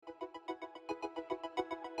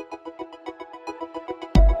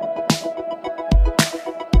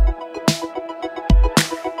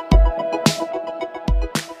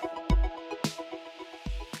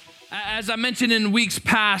As I mentioned in weeks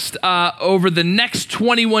past, over the next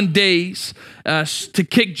 21 days to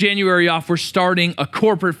kick January off, we're starting a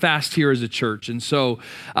corporate fast here as a church. And so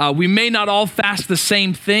we may not all fast the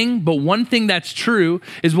same thing, but one thing that's true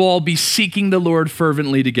is we'll all be seeking the Lord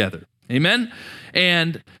fervently together. Amen?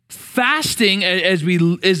 And fasting, as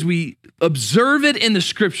we observe it in the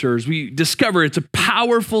scriptures, we discover it's a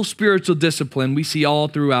powerful spiritual discipline we see all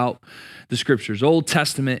throughout the scriptures, Old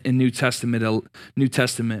Testament and New Testament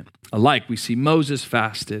alike. We see Moses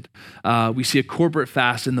fasted. We see a corporate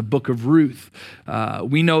fast in the book of Ruth.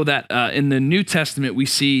 We know that in the New Testament, we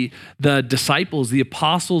see the disciples, the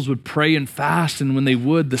apostles would pray and fast, and when they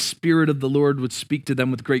would, the Spirit of the Lord would speak to them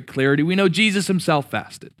with great clarity. We know Jesus himself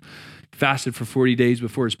fasted for 40 days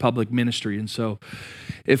before his public ministry. And so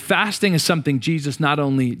if fasting is something Jesus not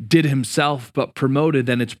only did himself, but promoted,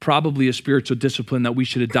 then it's probably a spiritual discipline that we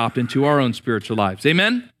should adopt into our own spiritual lives.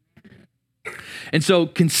 Amen? And so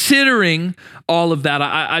considering all of that,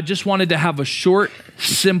 I just wanted to have a short,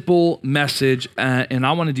 simple message, and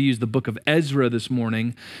I wanted to use the book of Ezra this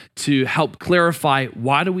morning to help clarify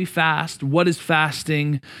why do we fast, what is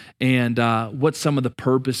fasting, and what some of the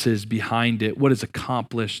purposes behind it, what is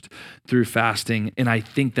accomplished through fasting. And I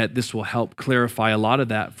think that this will help clarify a lot of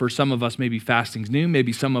that. For some of us, maybe fasting's new.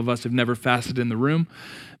 Maybe some of us have never fasted in the room.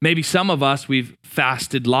 Maybe some of us, we've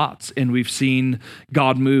fasted lots and we've seen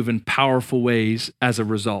God move in powerful ways as a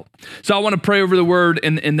result. So I want to pray over the word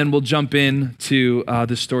and then we'll jump in to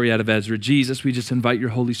the story out of Ezra. Jesus, we just invite your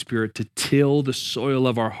Holy Spirit to till the soil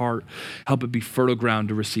of our heart. Help it be fertile ground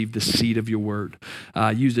to receive the seed of your word.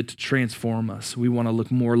 Use it to transform us. We want to look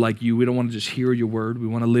more like you. We don't want to just hear your word. We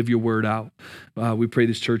want to live your word out. We pray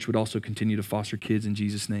this church would also continue to foster kids in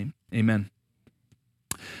Jesus' name. Amen.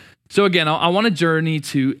 So again, I want to journey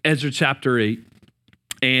to Ezra chapter 8.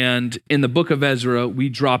 And in the book of Ezra, we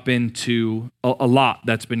drop into a lot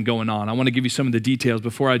that's been going on. I want to give you some of the details.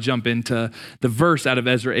 Before I jump into the verse out of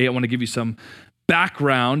Ezra 8, I want to give you some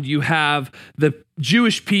background. You have the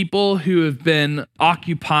Jewish people who have been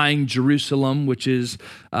occupying Jerusalem, which is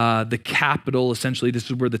the capital, essentially. This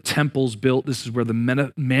is where the temple's built. This is where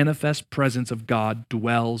the manifest presence of God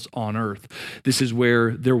dwells on earth. This is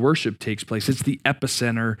where their worship takes place. It's the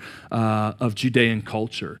epicenter of Judean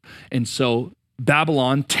culture. And so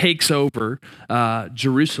Babylon takes over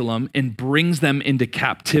Jerusalem and brings them into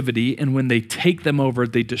captivity. And when they take them over,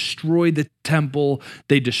 they destroy the temple,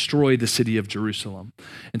 they destroy the city of Jerusalem.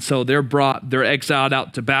 And so they're exiled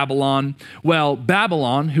out to Babylon. Well,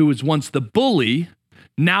 Babylon, who was once the bully,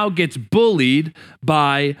 now gets bullied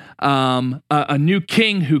by a new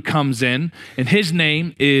king who comes in, and his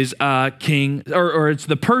name is it's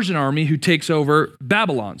the Persian army who takes over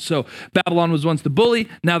Babylon. So Babylon was once the bully,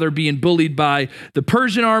 now they're being bullied by the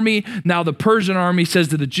Persian army. Now the Persian army says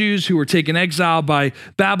to the Jews who were taken exile by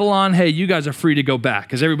Babylon, hey, you guys are free to go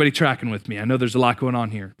back. Is everybody tracking with me? I know there's a lot going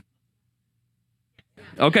on here.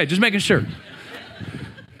 Okay, just making sure.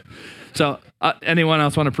 So anyone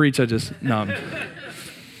else want to preach? No.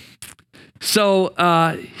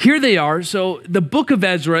 So here they are. So the book of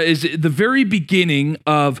Ezra is the very beginning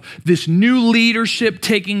of this new leadership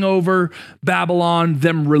taking over Babylon,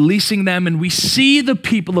 them releasing them. And we see the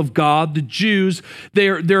people of God, the Jews, they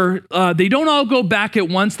don't all go back at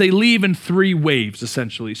once. They leave in three waves,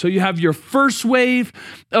 essentially. So you have your first wave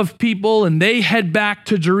of people, and they head back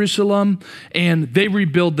to Jerusalem, and they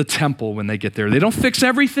rebuild the temple when they get there. They don't fix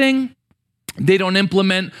everything. They don't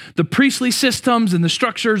implement the priestly systems and the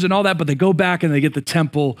structures and all that, but they go back and they get the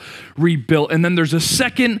temple rebuilt. And then there's a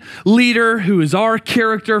second leader who is our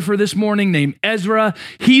character for this morning named Ezra.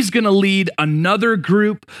 He's going to lead another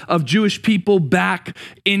group of Jewish people back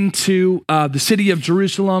into the city of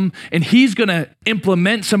Jerusalem, and he's going to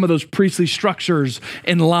implement some of those priestly structures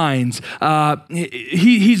and lines.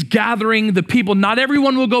 He's gathering the people. Not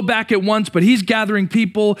everyone will go back at once, but he's gathering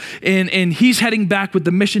people, and he's heading back with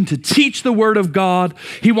the mission to teach the word of God.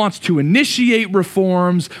 He wants to initiate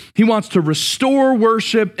reforms. He wants to restore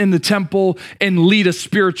worship in the temple and lead a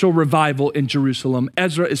spiritual revival in Jerusalem.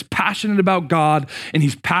 Ezra is passionate about God, and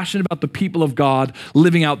he's passionate about the people of God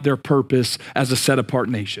living out their purpose as a set-apart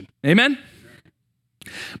nation. Amen?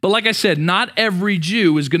 But like I said, not every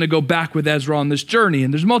Jew is going to go back with Ezra on this journey,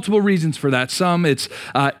 and there's multiple reasons for that. Some it's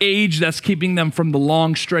age that's keeping them from the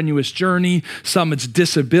long, strenuous journey. Some it's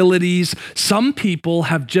disabilities. Some people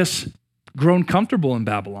have just grown comfortable in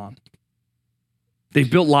Babylon. They've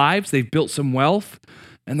built lives, they've built some wealth,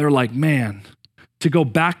 and they're like, man, to go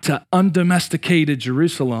back to undomesticated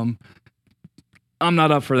Jerusalem, I'm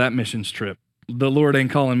not up for that missions trip. The Lord ain't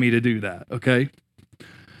calling me to do that, okay?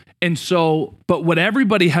 And so, but what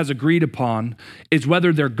everybody has agreed upon is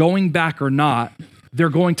whether they're going back or not, they're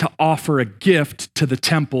going to offer a gift to the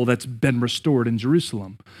temple that's been restored in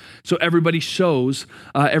Jerusalem. So everybody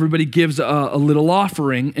gives a little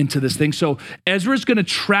offering into this thing. So Ezra's going to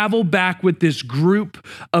travel back with this group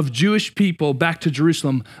of Jewish people back to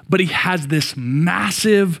Jerusalem, but he has this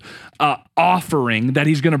massive offering that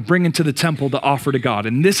he's going to bring into the temple to offer to God.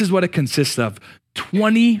 And this is what it consists of: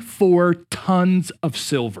 24 tons of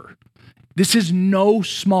silver. This is no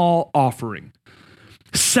small offering.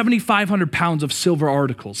 7,500 pounds of silver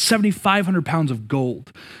articles, 7,500 pounds of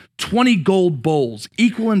gold, 20 gold bowls,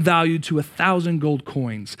 equal in value to 1,000 gold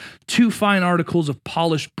coins, 2 fine articles of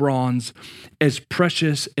polished bronze, as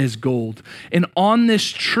precious as gold. And on this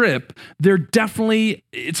trip,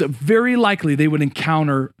 it's very likely they would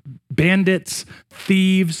encounter bandits,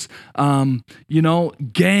 thieves,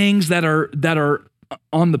 gangs that are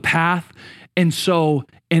on the path. And so,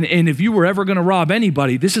 and if you were ever going to rob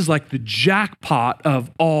anybody, this is like the jackpot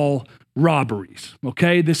of all robberies,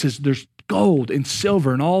 okay? There's gold and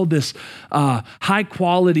silver and all this high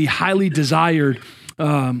quality, highly desired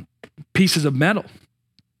pieces of metal.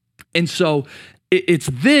 And so it's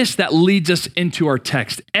this that leads us into our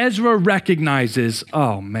text. Ezra recognizes,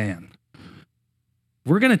 oh man,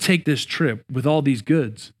 we're going to take this trip with all these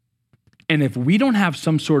goods. And if we don't have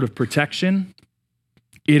some sort of protection,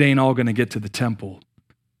 it ain't all going to get to the temple.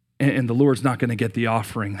 And the Lord's not going to get the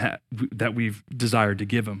offering that we've desired to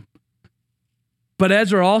give him. But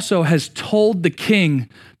Ezra also has told the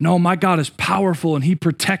king, no, my God is powerful and he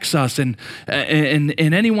protects us. And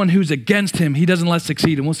anyone who's against him, he doesn't let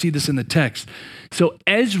succeed. And we'll see this in the text. So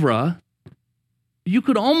Ezra, you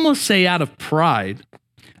could almost say out of pride,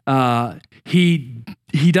 he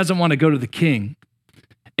doesn't want to go to the king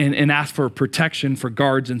and ask for protection, for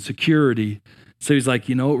guards and security. So he's like,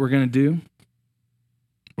 you know what we're going to do?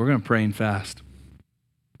 We're going to pray and fast.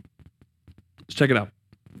 Let's check it out.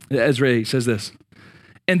 Ezra 8 says this.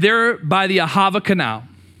 And there by the Ahava Canal,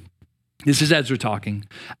 this is Ezra talking,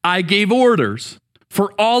 I gave orders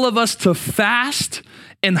for all of us to fast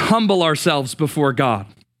and humble ourselves before God.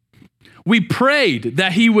 We prayed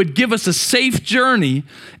that he would give us a safe journey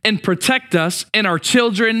and protect us and our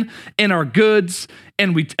children and our goods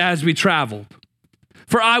as we traveled.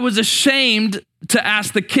 For I was ashamed to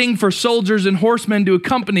ask the king for soldiers and horsemen to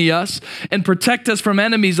accompany us and protect us from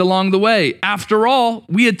enemies along the way. After all,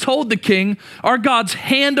 we had told the king, our God's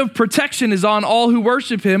hand of protection is on all who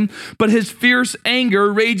worship him, but his fierce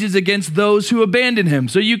anger rages against those who abandon him.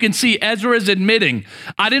 So you can see Ezra is admitting,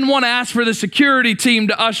 I didn't want to ask for the security team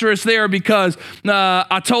to usher us there because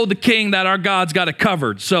I told the king that our God's got it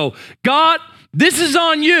covered. So God, this is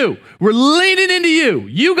on you. We're leaning into you.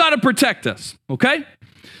 You got to protect us, okay?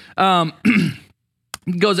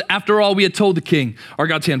 Goes, after all, we had told the king, our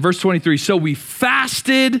God's hand. Verse 23, so we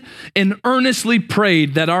fasted and earnestly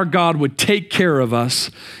prayed that our God would take care of us,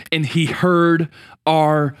 and he heard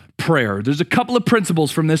our prayer. There's a couple of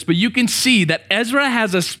principles from this, but you can see that Ezra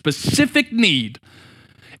has a specific need.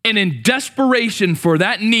 And in desperation for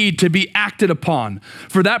that need to be acted upon,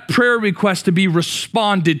 for that prayer request to be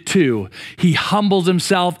responded to, he humbles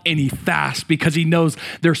himself and he fasts because he knows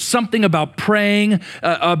there's something about praying,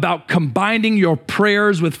 about combining your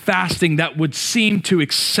prayers with fasting that would seem to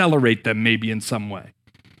accelerate them maybe in some way.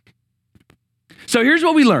 So here's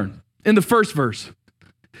what we learn in the first verse.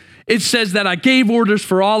 It says that I gave orders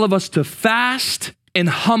for all of us to fast and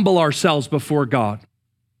humble ourselves before God.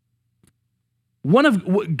 One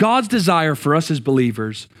of God's desire for us as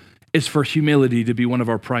believers is for humility to be one of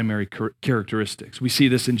our primary characteristics. We see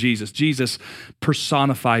this in Jesus. Jesus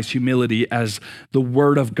personifies humility as the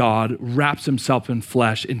Word of God wraps himself in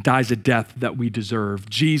flesh and dies a death that we deserve.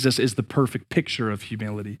 Jesus is the perfect picture of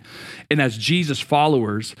humility. And as Jesus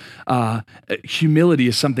followers, humility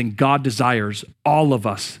is something God desires all of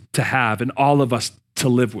us to have and all of us to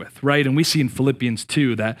live with, right? And we see in Philippians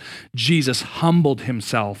 2 that Jesus humbled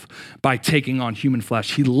himself by taking on human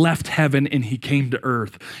flesh. He left heaven and he came to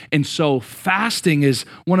earth. And so fasting is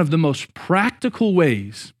one of the most practical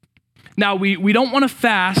ways. Now, we don't want to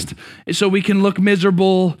fast so we can look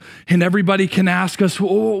miserable and everybody can ask us,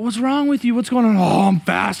 oh, what's wrong with you? What's going on? Oh, I'm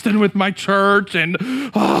fasting with my church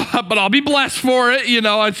but I'll be blessed for it.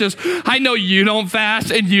 It's just, I know you don't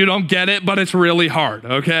fast and you don't get it, but it's really hard,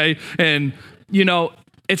 okay? And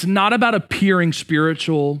it's not about appearing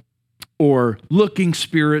spiritual or looking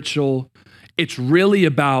spiritual. It's really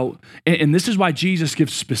about, and this is why Jesus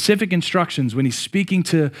gives specific instructions when he's speaking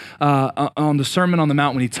to on the Sermon on the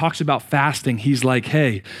Mount. When he talks about fasting, he's like,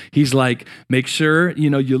 hey, make sure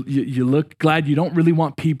you look glad. You don't really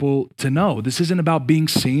want people to know. This isn't about being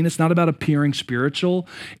seen. It's not about appearing spiritual.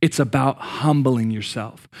 It's about humbling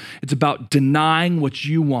yourself. It's about denying what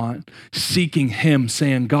you want, seeking him,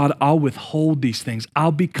 saying, God, I'll withhold these things.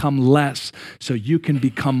 I'll become less so you can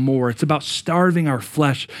become more. It's about starving our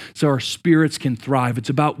flesh so our spirits can thrive. It's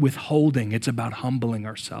about withholding. It's about humbling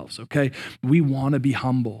ourselves, okay? We want to be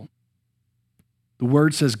humble. The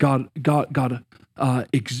word says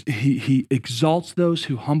he exalts those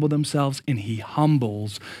who humble themselves, and he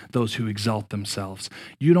humbles those who exalt themselves.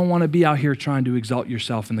 You don't want to be out here trying to exalt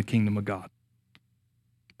yourself in the kingdom of God,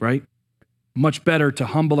 right? Much better to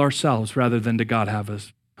humble ourselves rather than to God have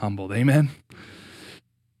us humbled. Amen?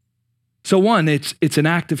 So one, it's an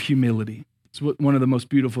act of humility. It's one of the most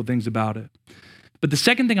beautiful things about it. But the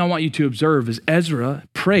second thing I want you to observe is Ezra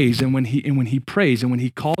prays, and when he prays and when he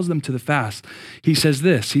calls them to the fast, he says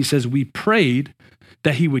this. He says, we prayed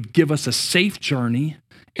that he would give us a safe journey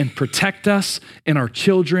and protect us and our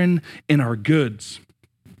children and our goods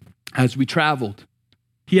as we traveled.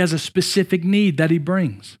 He has a specific need that he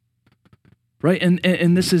brings. Right?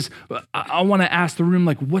 And this is, I want to ask the room,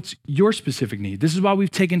 like, what's your specific need? This is why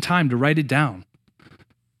we've taken time to write it down.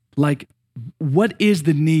 Like, what is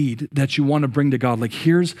the need that you want to bring to God? Like,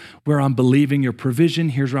 here's where I'm believing your provision.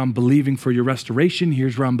 Here's where I'm believing for your restoration.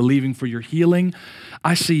 Here's where I'm believing for your healing.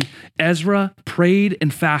 I see Ezra prayed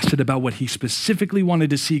and fasted about what he specifically wanted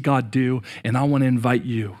to see God do, and I want to invite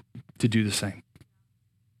you to do the same.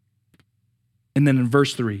 And then in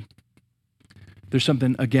verse 3, there's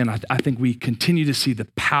something, again, I think we continue to see the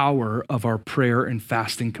power of our prayer and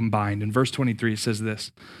fasting combined. In verse 23, it says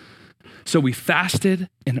this. So we fasted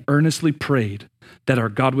and earnestly prayed that our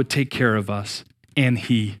God would take care of us, and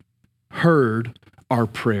he heard our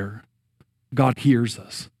prayer. God hears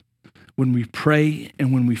us. When we pray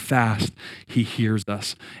and when we fast, he hears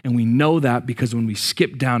us. And we know that because when we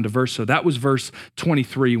skip down to so that was verse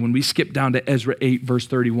 23. When we skip down to Ezra 8, verse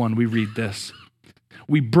 31, we read this.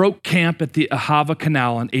 We broke camp at the Ahava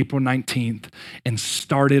Canal on April 19th and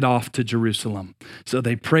started off to Jerusalem. So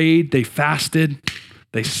they prayed, they fasted,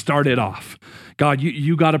 they started off. God,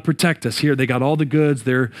 you got to protect us here. They got all the goods.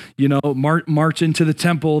 They're, march into the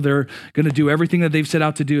temple. They're going to do everything that they've set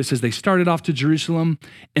out to do. It says they started off to Jerusalem,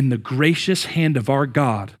 and the gracious hand of our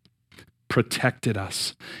God protected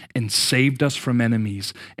us and saved us from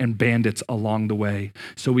enemies and bandits along the way.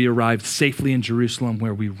 So we arrived safely in Jerusalem,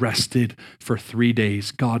 where we rested for 3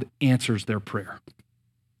 days. God answers their prayer.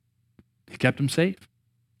 He kept them safe.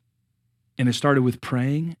 And it started with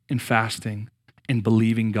praying and fasting and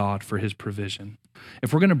believing God for his provision.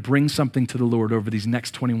 If we're going to bring something to the Lord over these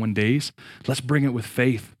next 21 days, let's bring it with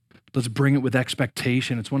faith. Let's bring it with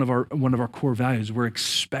expectation. It's one of our core values. We're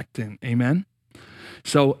expectant. Amen?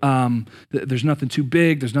 So there's nothing too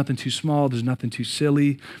big. There's nothing too small. There's nothing too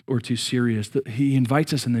silly or too serious. He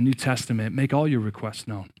invites us in the New Testament, make all your requests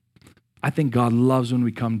known. I think God loves when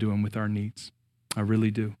we come to him with our needs. I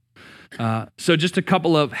really do. So just a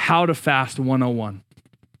couple of how to fast 101.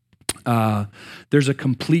 There's a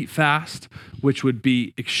complete fast, which would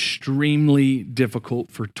be extremely difficult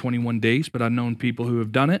for 21 days, but I've known people who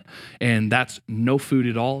have done it, and that's no food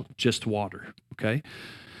at all, just water, okay?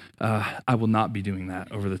 I will not be doing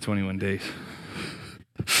that over the 21 days.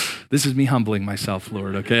 This is me humbling myself,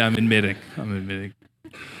 Lord, okay? I'm admitting.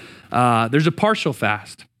 There's a partial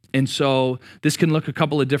fast. And so this can look a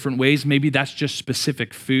couple of different ways. Maybe that's just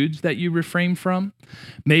specific foods that you refrain from.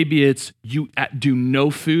 Maybe it's you do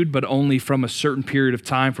no food, but only from a certain period of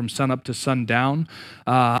time, from sun up to sundown.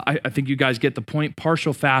 I think you guys get the point.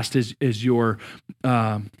 Partial fast is your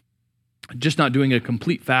just not doing a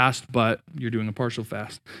complete fast, but you're doing a partial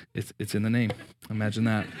fast. It's in the name. Imagine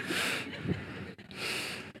that.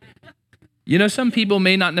 Some people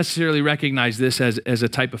may not necessarily recognize this as a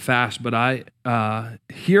type of fast, but I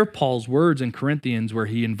hear Paul's words in Corinthians where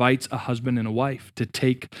he invites a husband and a wife to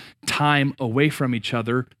take time away from each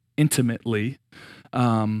other intimately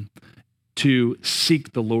to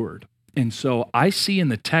seek the Lord. And so I see in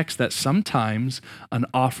the text that sometimes an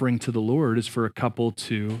offering to the Lord is for a couple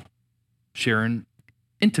to share an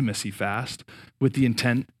intimacy fast with the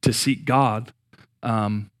intent to seek God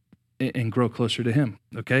and grow closer to him,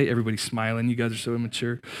 okay? Everybody's smiling. You guys are so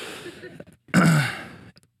immature.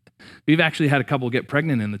 We've actually had a couple get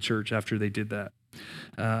pregnant in the church after they did that.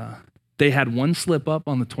 They had one slip up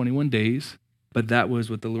on the 21 days, but that was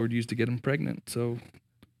what the Lord used to get them pregnant. So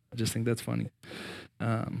I just think that's funny.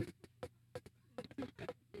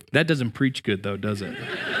 That doesn't preach good though, does it?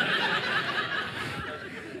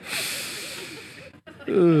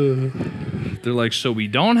 They're like, so we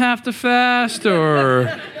don't have to fast,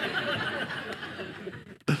 or?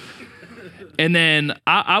 And then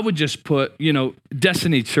I would just put,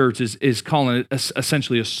 Destiny Church is calling it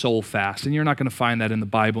essentially a soul fast. And you're not going to find that in the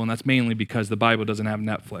Bible. And that's mainly because the Bible doesn't have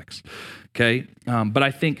Netflix. Okay. But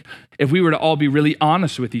I think if we were to all be really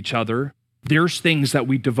honest with each other, there's things that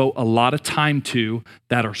we devote a lot of time to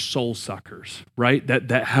that are soul suckers, right? That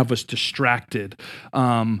have us distracted,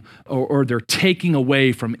 or they're taking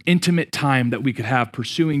away from intimate time that we could have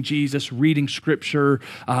pursuing Jesus, reading scripture,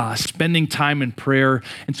 spending time in prayer.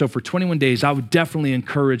 And so for 21 days, I would definitely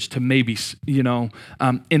encourage to maybe,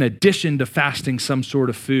 in addition to fasting some sort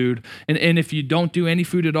of food, and if you don't do any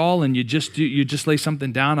food at all and you just lay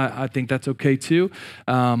something down, I think that's okay too.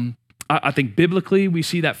 I think biblically we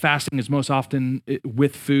see that fasting is most often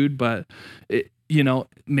with food, but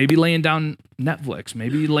maybe laying down Netflix,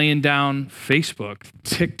 maybe laying down Facebook,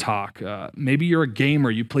 TikTok. Maybe you're a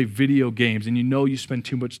gamer, you play video games, and you spend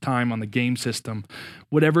too much time on the game system.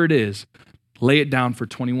 Whatever it is, lay it down for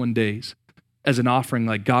 21 days as an offering.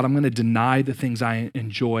 Like, God, I'm going to deny the things I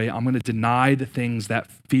enjoy. I'm going to deny the things that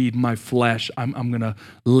feed my flesh. I'm going to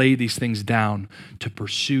lay these things down to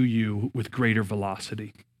pursue you with greater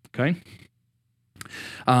velocity. Okay?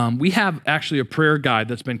 We have actually a prayer guide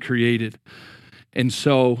that's been created. And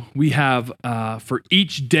so we have, for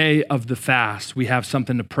each day of the fast, we have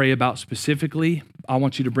something to pray about specifically. I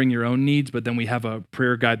want you to bring your own needs, but then we have a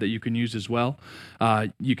prayer guide that you can use as well.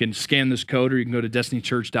 You can scan this code, or you can go to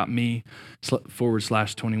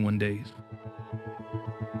destinychurch.me/21 days.